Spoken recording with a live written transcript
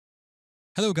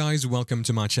Hello guys, welcome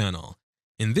to my channel.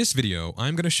 In this video,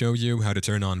 I'm going to show you how to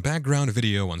turn on background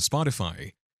video on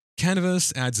Spotify.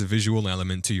 Canvas adds a visual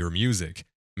element to your music,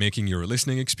 making your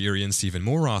listening experience even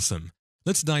more awesome.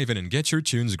 Let's dive in and get your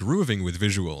tunes grooving with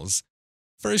visuals.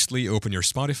 Firstly, open your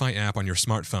Spotify app on your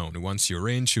smartphone. Once you're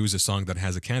in, choose a song that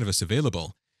has a canvas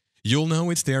available. You'll know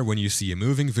it's there when you see a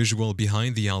moving visual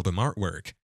behind the album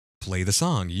artwork. Play the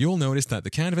song. You'll notice that the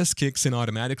canvas kicks in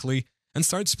automatically and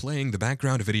starts playing the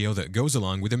background video that goes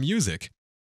along with the music.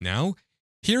 Now,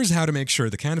 here's how to make sure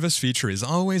the canvas feature is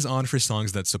always on for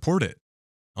songs that support it.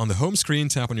 On the home screen,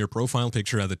 tap on your profile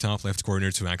picture at the top left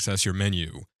corner to access your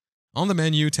menu. On the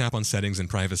menu, tap on Settings and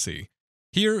Privacy.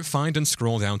 Here, find and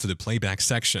scroll down to the Playback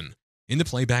section. In the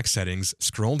Playback settings,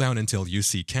 scroll down until you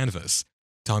see Canvas.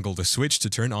 Toggle the switch to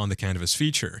turn on the Canvas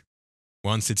feature.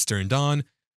 Once it's turned on,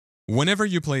 whenever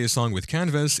you play a song with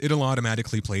Canvas, it'll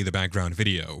automatically play the background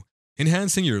video,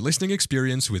 enhancing your listening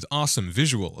experience with awesome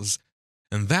visuals.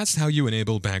 And that's how you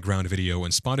enable background video on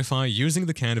Spotify using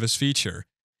the Canvas feature.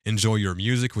 Enjoy your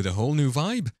music with a whole new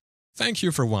vibe? Thank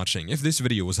you for watching. If this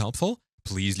video was helpful,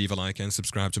 please leave a like and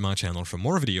subscribe to my channel for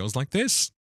more videos like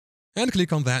this. And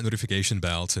click on that notification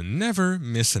bell to never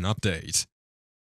miss an update.